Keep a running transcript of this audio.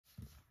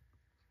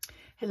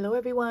Hello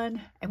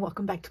everyone, and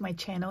welcome back to my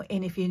channel.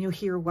 And if you're new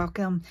here,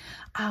 welcome.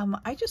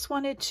 I just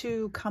wanted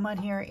to come on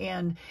here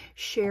and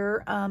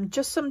share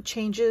just some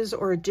changes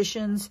or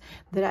additions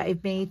that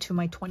I've made to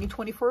my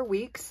 2024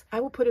 weeks.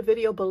 I will put a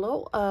video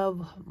below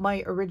of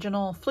my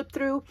original flip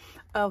through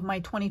of my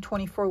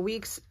 2024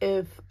 weeks.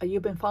 If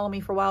you've been following me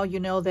for a while, you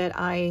know that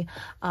I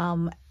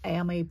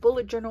am a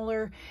bullet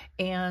journaler,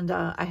 and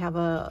I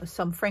have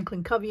some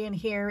Franklin Covey in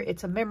here.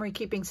 It's a memory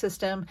keeping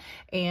system,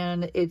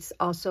 and it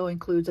also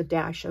includes a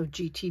dash of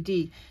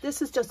GTD.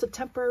 This is just a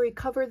temporary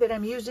cover that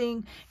I'm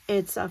using.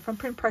 It's from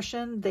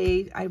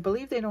Printpression. I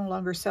believe they no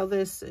longer sell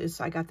this.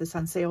 I got this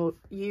on sale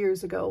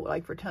years ago,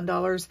 like for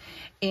 $10,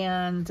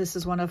 and this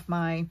is one of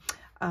my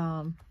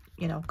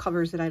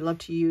covers that I love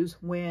to use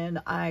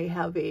when I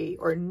have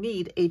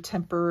need a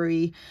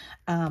temporary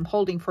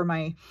holding for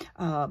my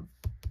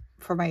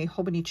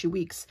Hobonichi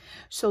Weeks.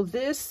 So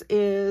this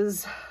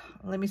is,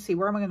 let me see,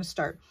 where am I going to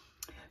start?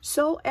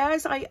 So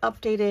as I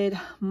updated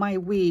my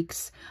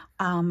weeks,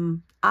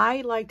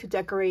 I like to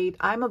decorate.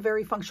 I'm a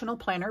very functional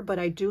planner, but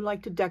I do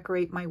like to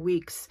decorate my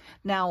weeks.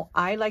 Now,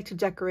 I like to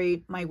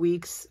decorate my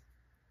weeks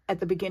at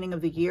the beginning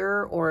of the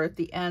year or at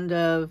the end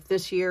of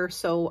this year.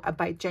 So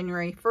by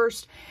January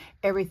 1st,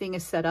 everything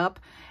is set up.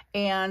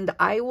 And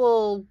I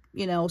will,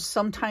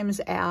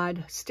 sometimes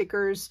add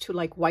stickers to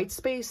like white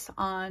space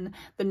on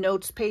the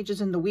notes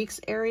pages in the weeks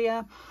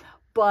area.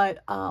 But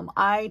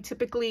I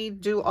typically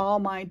do all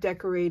my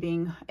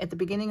decorating at the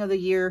beginning of the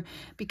year,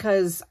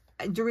 because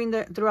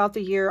throughout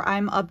the year,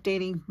 I'm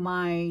updating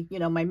my,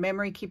 my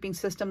memory keeping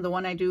system, the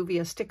one I do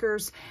via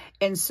stickers.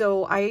 And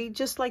so I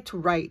just like to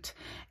write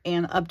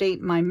and update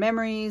my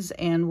memories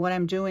and what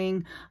I'm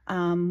doing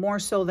more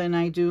so than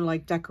I do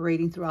like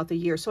decorating throughout the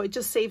year. So it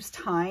just saves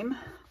time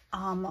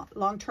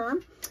long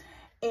term.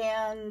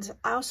 And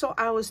also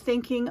I was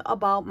thinking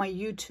about my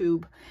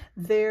YouTube.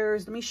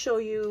 Let me show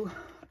you.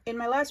 In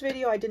my last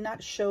video, I did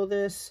not show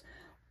this,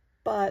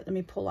 but let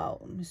me pull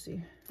out. Let me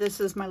see.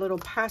 This is my little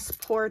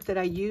passport that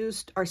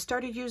I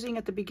started using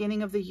at the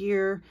beginning of the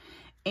year.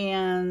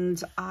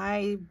 And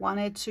I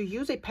wanted to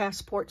use a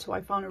passport, so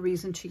I found a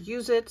reason to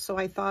use it. So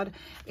I thought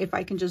if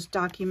I can just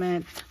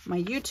document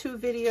my YouTube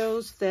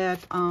videos that,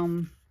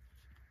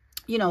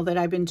 that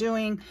I've been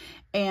doing,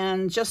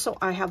 and just so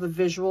I have a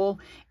visual.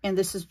 And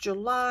this is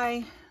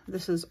July,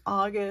 this is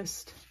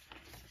August,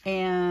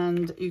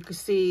 and you can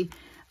see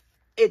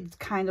it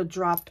kind of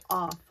dropped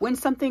off. When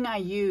something I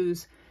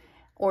use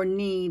or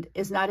need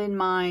is not in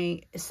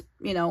my,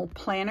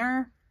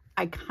 planner,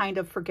 I kind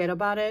of forget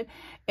about it.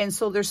 And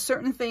so there's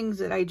certain things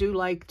that I do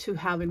like to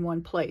have in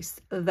one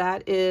place.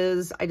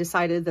 I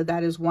decided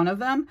that is one of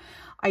them.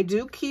 I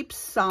do keep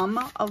some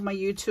of my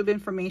YouTube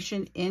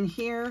information in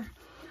here,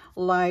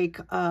 like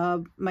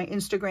my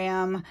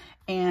Instagram,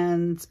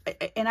 and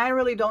I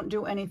really don't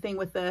do anything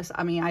with this.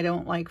 I mean, I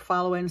don't like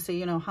follow and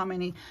see, how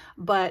many,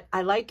 but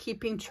I like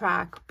keeping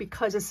track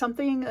because it's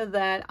something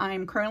that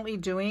I'm currently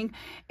doing,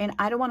 and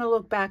I don't want to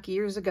look back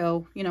years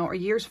ago, or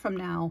years from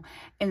now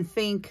and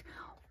think,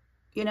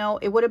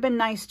 it would have been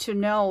nice to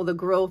know the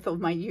growth of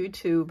my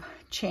YouTube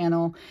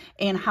channel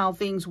and how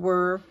things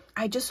were.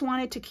 I just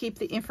wanted to keep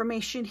the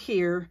information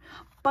here,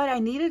 but I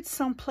needed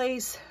some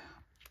place.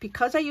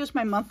 Because I use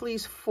my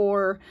monthlies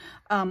for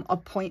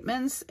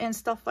appointments and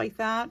stuff like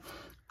that,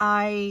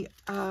 I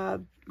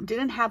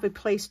didn't have a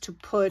place to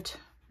put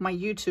my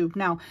YouTube.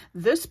 Now,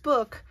 this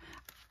book,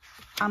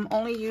 I'm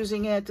only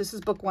using it. This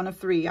is book 1 of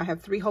 3. I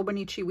have 3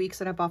 Hobonichi Weeks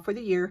that I bought for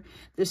the year.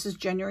 This is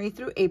January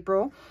through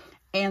April.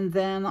 And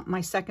then my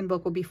second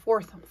book will be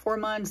 4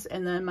 months.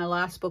 And then my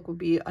last book will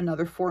be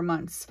another 4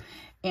 months.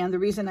 And the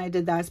reason I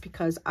did that is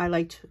because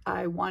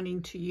I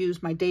wanting to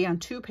use my day on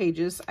 2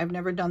 pages. I've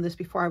never done this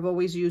before. I've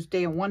always used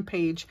day on 1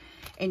 page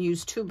and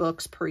used 2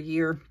 books per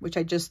year, which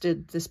I just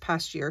did this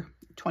past year,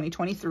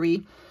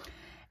 2023.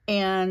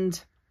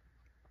 And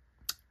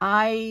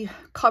I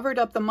covered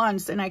up the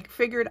months, and I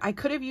figured I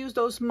could have used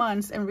those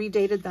months and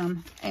redated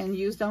them and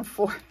used them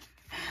for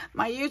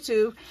my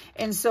YouTube.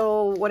 And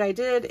so what I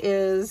did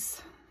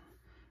is,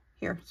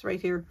 here, it's right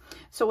here.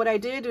 So what I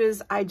did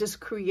is I just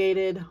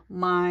created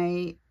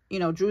my,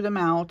 drew them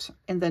out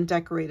and then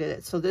decorated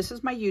it. So this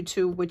is my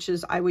YouTube, which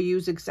is, I will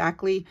use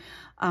exactly,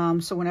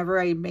 so whenever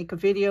I make a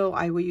video,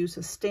 I will use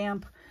a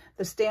stamp.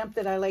 The stamp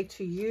that I like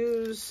to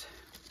use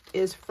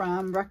is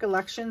from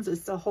Recollections.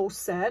 It's the whole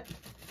set.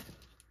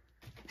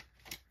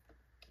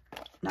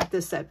 Not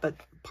this set, but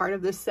part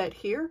of this set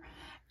here.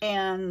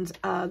 And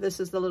this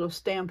is the little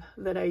stamp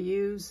that I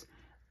use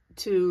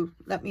to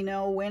let me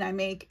know when I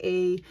make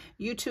a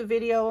YouTube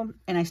video,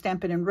 and I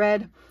stamp it in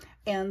red.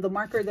 And the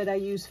marker that I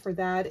use for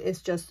that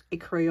is just a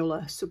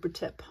Crayola Super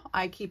Tip.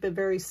 I keep it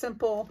very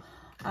simple.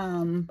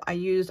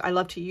 I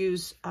love to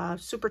use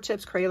Super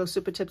Tips, Crayola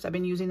Super Tips. I've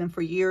been using them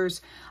for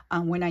years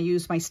when I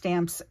use my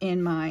stamps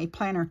in my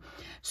planner.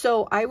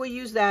 So I will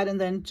use that, and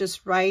then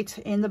just right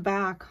in the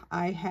back,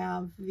 I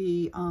have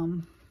the,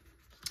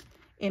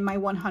 in my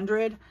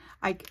 100,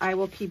 I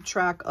will keep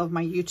track of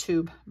my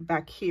YouTube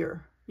back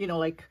here,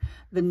 like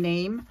the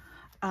name,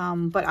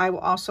 but I will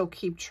also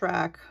keep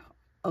track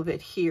of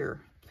it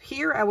here.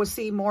 here I will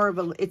see more of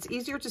a, it's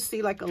easier to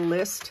see like a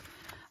list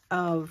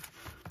of,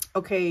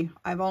 okay,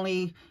 I've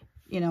only,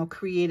 you know,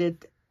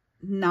 created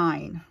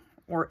 9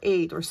 or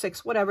 8 or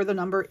 6, whatever the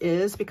number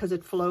is, because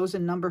it flows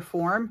in number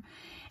form.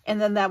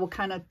 And then that will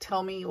kind of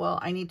tell me, well,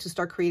 I need to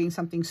start creating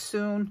something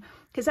soon,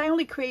 because I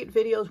only create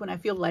videos when I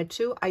feel led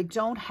to. I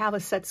don't have a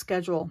set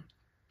schedule.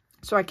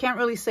 So I can't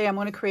really say I'm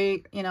going to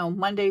create, you know,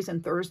 Mondays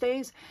and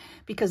Thursdays,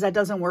 because that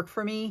doesn't work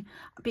for me,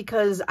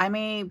 because I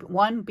may,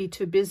 1, be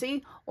too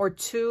busy, or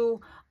 2,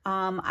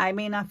 I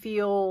may not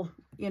feel,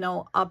 you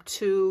know, up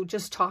to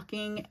just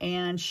talking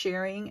and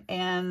sharing.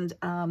 And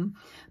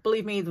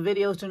believe me, the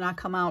videos do not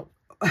come out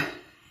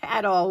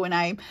at all when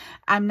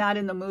I'm not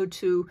in the mood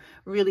to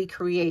really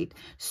create.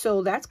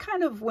 So that's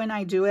kind of when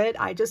I do it.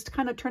 I just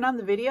kind of turn on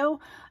the video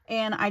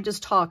and I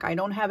just talk. I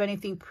don't have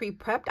anything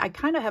pre-prepped. I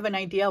kind of have an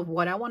idea of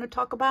what I want to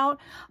talk about,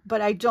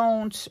 but I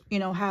don't, you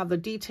know, have the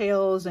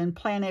details and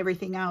plan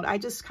everything out. I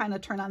just kind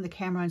of turn on the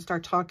camera and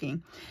start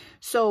talking.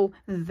 So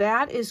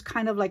that is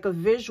kind of like a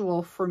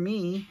visual for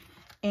me.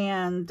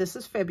 And this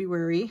is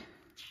February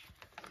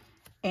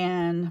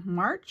and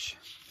March,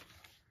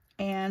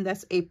 and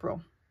that's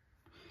April.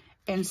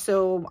 And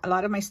so a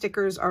lot of my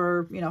stickers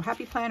are, you know,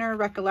 Happy Planner,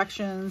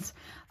 Recollections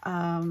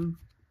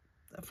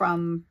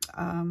from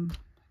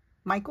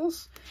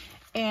Michaels.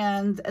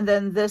 And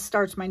then this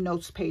starts my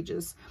notes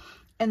pages.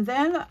 And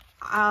then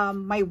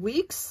my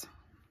weeks,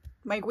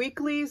 my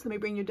weeklies, let me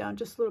bring you down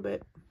just a little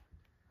bit.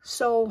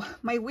 So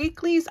my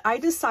weeklies, I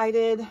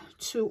decided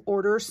to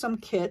order some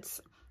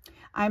kits.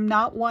 I'm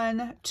not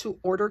one to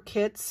order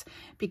kits,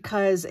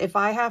 because if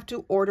I have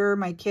to order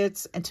my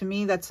kits, and to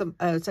me that's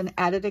it's an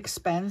added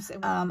expense.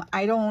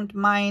 I don't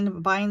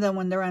mind buying them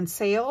when they're on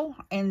sale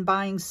and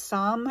buying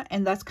some,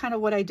 and that's kind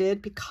of what I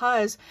did,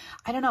 because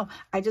I don't know,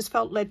 I just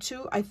felt led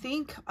to. I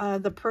think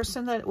the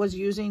person that was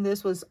using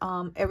this was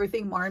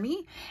Everything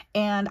Marmy,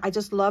 and I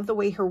just love the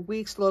way her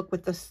weeks look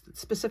with the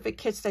specific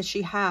kits that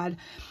she had.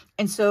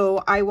 And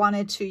so I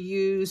wanted to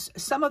use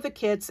some of the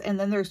kits, and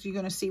then you're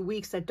going to see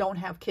weeks that don't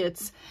have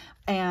kits,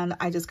 and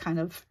I just kind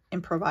of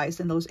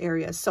improvised in those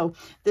areas. So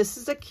this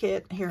is a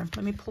kit. Here,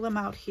 let me pull them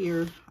out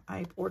here.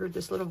 I ordered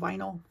this little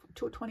vinyl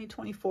to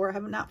 2024. I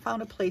have not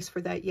found a place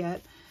for that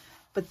yet.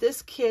 But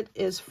this kit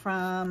is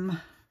from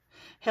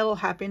Hello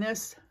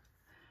Happiness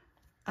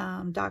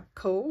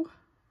 .co.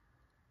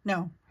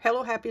 No,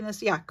 Hello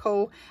Happiness, yeah,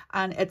 Co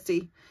on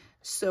Etsy.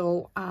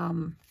 So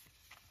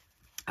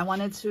I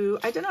wanted to,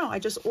 I don't know, I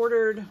just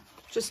ordered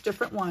just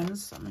different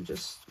ones. I'm gonna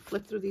just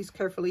flip through these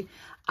carefully.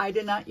 I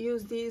did not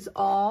use these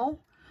all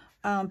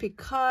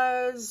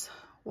because,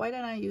 why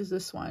didn't I use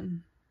this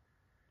one?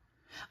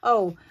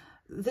 Oh,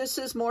 this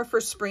is more for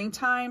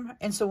springtime.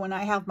 And so when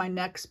I have my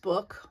next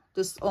book,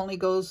 this only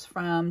goes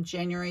from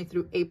January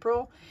through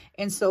April.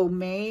 And so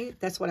May,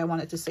 that's what I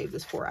wanted to save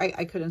this for.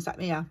 I couldn't stop.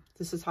 Yeah,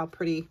 this is how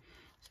pretty.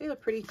 See the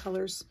pretty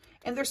colors,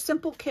 and they're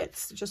simple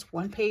kits, just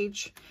 1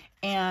 page,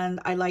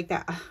 and I like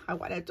that. I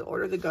wanted to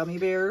order the gummy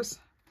bears,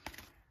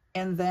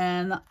 and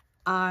then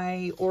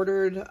I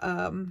ordered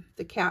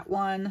the cat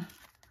one,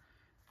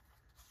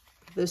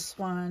 this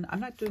one.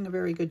 I'm not doing a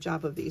very good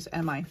job of these,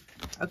 am I?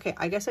 Okay,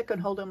 I guess I can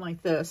hold them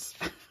like this.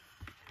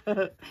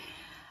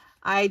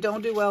 I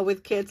don't do well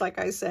with kids, like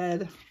I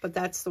said, but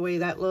that's the way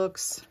that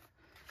looks.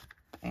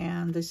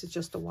 And this is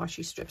just the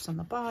washi strips on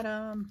the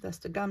bottom. That's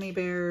the gummy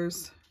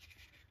bears.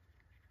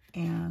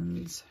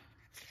 And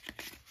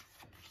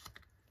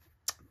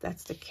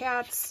that's the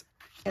cats.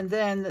 And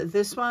then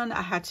this one,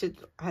 I had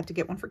to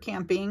get one for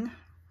camping,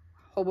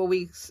 Hobonichi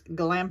Weeks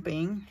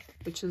glamping,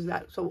 which is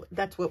that. So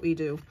that's what we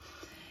do.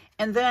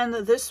 And then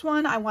this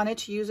one, I wanted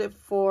to use it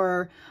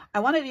for, I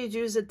wanted to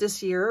use it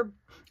this year,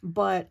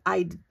 but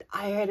I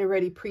had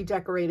already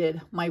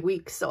pre-decorated my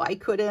week, so I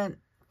couldn't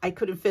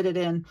fit it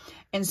in.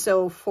 And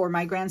so for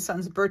my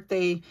grandson's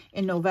birthday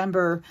in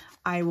November,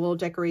 I will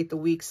decorate the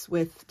weeks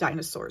with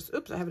dinosaurs.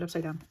 Oops, I have it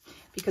upside down,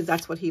 because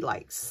that's what he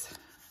likes.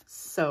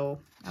 So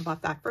I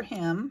bought that for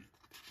him.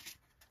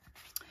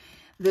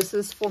 This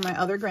is for my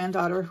other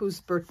granddaughter, whose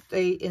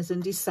birthday is in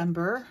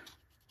December.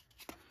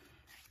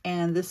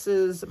 And this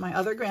is my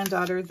other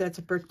granddaughter that's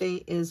birthday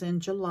is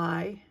in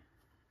July.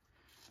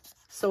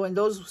 So in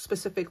those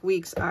specific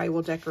weeks, I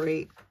will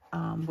decorate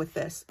with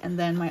this. And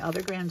then my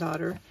other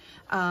granddaughter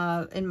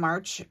in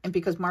March, and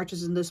because March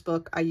is in this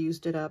book, I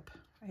used it up.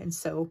 And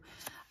so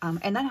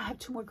and then I have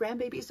 2 more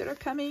grandbabies that are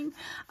coming.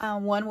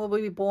 One will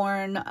be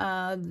born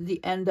the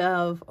end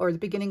of, or the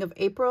beginning of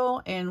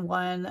April, and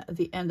one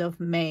the end of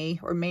May,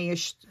 or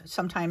May-ish,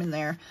 sometime in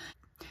there.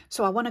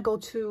 So I want to go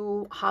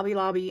to Hobby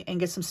Lobby and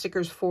get some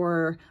stickers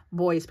for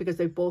boys, because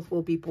they both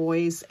will be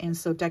boys, and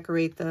so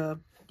decorate the,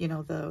 you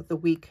know, the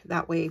week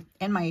that way,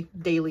 and my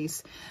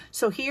dailies.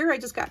 So here I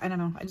just got, I don't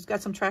know, I just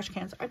got some trash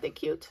cans. Aren't they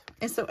cute?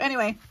 And so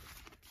anyway,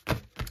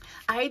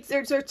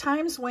 there are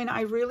times when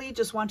I really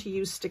just want to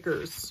use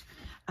stickers.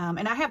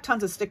 And I have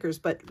tons of stickers,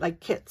 but like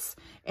kits.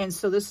 And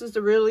so this is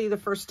really the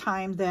first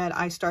time that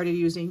I started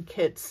using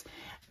kits,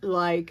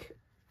 like,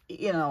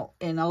 you know,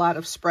 in a lot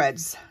of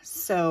spreads.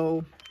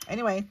 So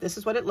anyway, this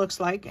is what it looks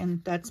like.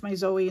 And that's my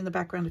Zoe in the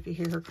background. If you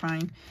hear her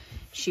crying,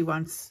 she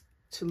wants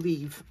to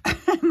leave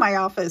my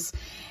office.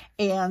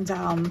 And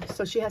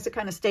so she has to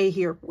kind of stay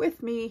here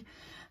with me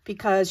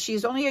because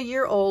she's only a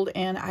year old.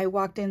 And I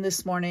walked in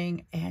this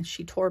morning and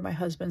she tore my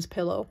husband's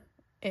pillow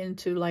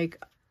into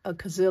like a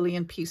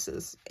gazillion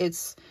pieces.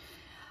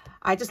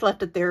 I just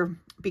left it there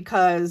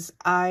because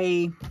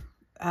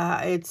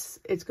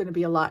it's going to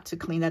be a lot to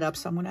clean that up.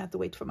 So I'm going to have to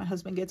wait till my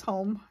husband gets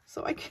home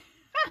so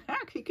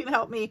he can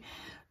help me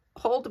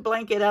hold the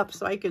blanket up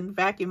so I can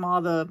vacuum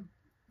all the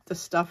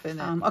stuff in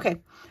it. Okay,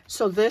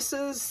 so this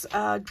is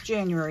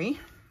January.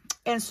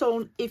 And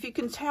so if you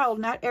can tell,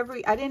 I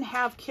didn't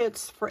have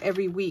kits for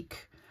every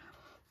week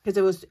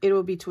because it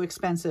would be too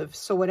expensive.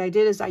 So what I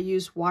did is I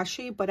used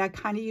washi, but I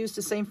kind of used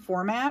the same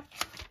format.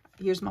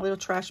 Here's my little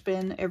trash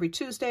bin every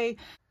Tuesday.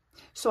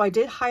 So I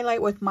did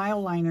highlight with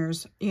mile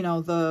liners, you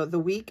know, the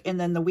week, and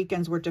then the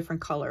weekends were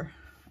different color.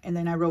 And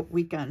then I wrote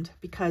weekend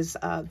because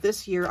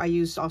this year I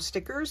used all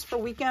stickers for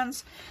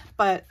weekends,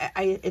 but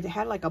it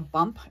had like a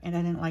bump and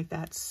I didn't like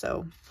that.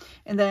 So,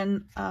 and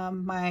then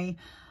my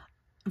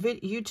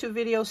YouTube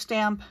video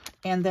stamp,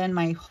 and then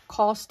my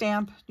call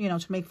stamp, you know,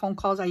 to make phone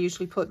calls. I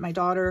usually put my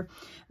daughter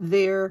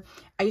there.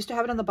 I used to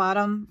have it on the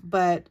bottom,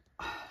 but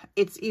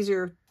it's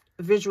easier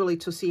visually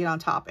to see it on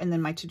top, and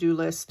then my to-do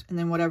list, and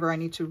then whatever I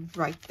need to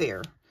write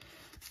there.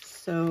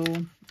 So,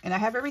 and I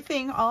have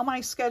everything, all my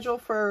schedule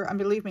for, and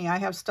believe me, I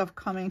have stuff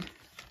coming.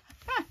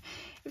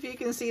 If you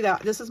can see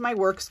that, this is my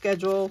work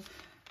schedule,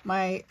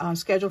 my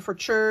schedule for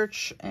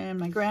church, and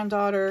my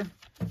granddaughter.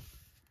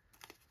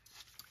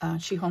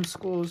 She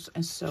homeschools,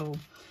 and so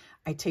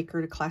I take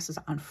her to classes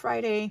on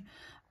Friday.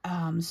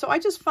 So I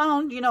just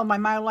found, you know, my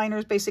mile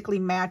liners basically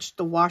matched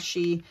the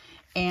washi,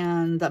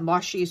 and the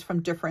washi is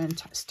from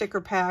different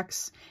sticker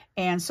packs.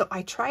 And so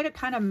I try to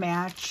kind of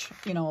match,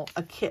 you know,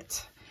 a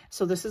kit.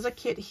 So this is a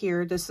kit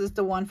here. This is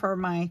the one for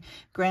my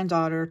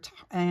granddaughter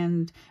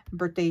and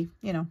birthday,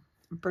 you know,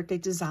 birthday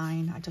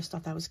design. I just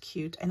thought that was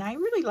cute. And I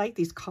really like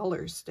these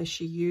colors that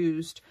she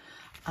used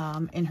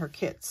in her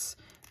kits.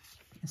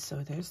 And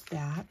so there's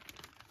that.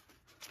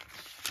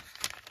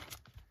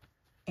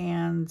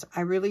 And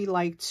I really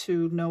like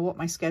to know what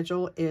my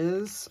schedule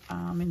is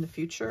in the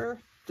future.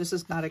 This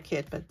is not a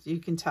kit, but you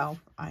can tell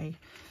I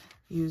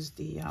use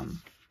the,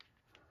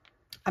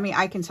 I mean,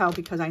 I can tell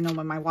because I know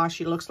what my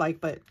washi looks like,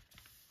 but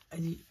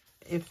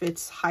if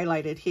it's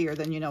highlighted here,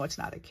 then you know it's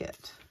not a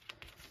kit.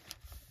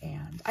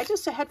 And I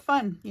just had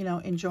fun, you know,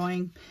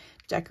 enjoying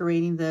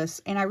decorating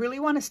this. And I really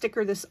want to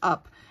sticker this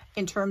up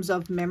in terms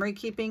of memory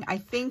keeping.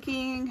 I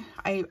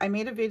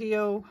made a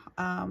video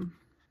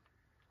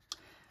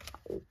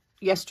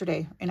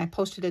yesterday and I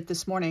posted it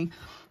this morning,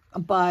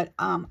 but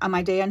on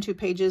my day on 2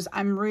 pages,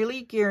 I'm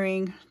really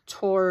gearing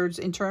towards,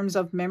 in terms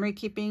of memory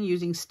keeping,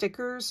 using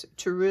stickers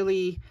to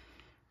really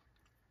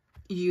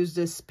use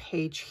this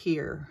page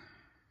here.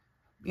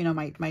 You know,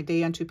 my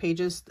day on 2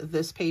 pages,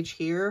 this page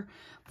here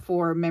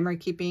for memory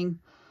keeping.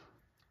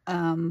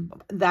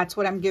 That's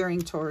what I'm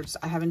gearing towards.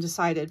 I haven't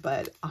decided,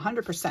 but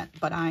 100%,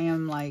 but I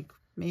am like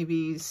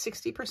maybe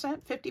 60%,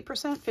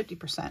 50%,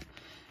 50%.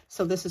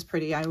 So this is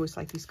pretty. I always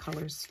like these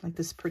colors, like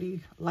this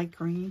pretty light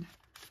green.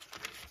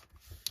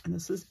 And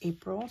this is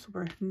April, so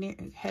we're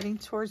heading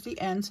towards the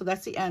end. So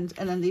that's the end.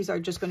 And then these are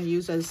just going to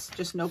use as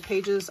just note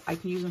pages. I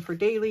can use them for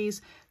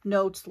dailies,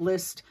 notes,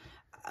 list,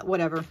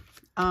 whatever.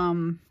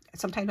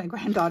 Sometimes my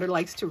granddaughter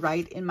likes to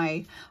write in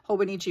my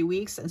Hobonichi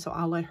Weeks, and so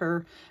I'll let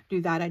her do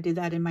that. I did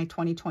that in my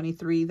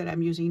 2023 that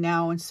I'm using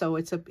now, and so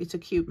it's a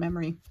cute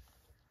memory.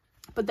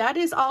 But that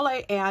is all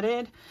I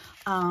added,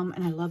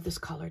 and I love this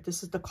color.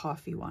 This is the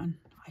coffee one.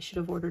 I should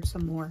have ordered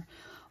some more.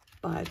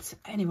 But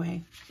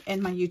anyway,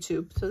 and my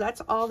YouTube. So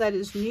that's all that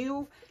is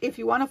new. If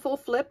you want a full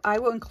flip, I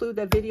will include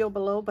that video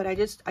below. But I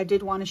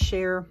did want to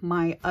share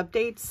my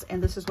updates.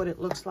 And this is what it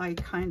looks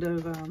like, kind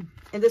of.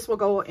 And this will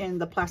go in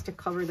the plastic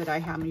cover that I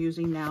am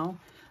using now.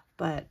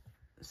 But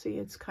see,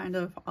 it's kind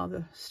of all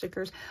the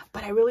stickers.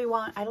 But I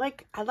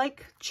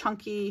like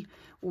chunky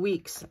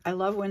weeks. I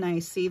love when I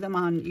see them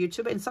on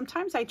YouTube. And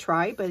sometimes I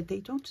try, but they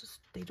don't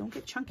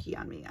get chunky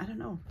on me. I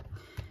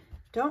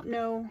don't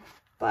know.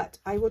 But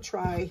I will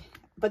try.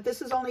 But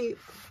this is only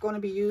going to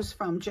be used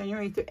from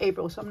January through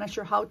April, so I'm not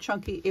sure how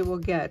chunky it will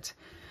get.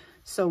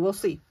 So we'll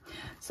see.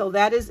 So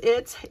that is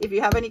it. If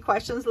you have any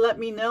questions, let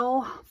me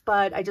know.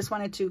 But I just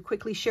wanted to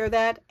quickly share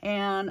that,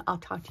 and I'll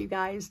talk to you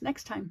guys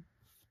next time.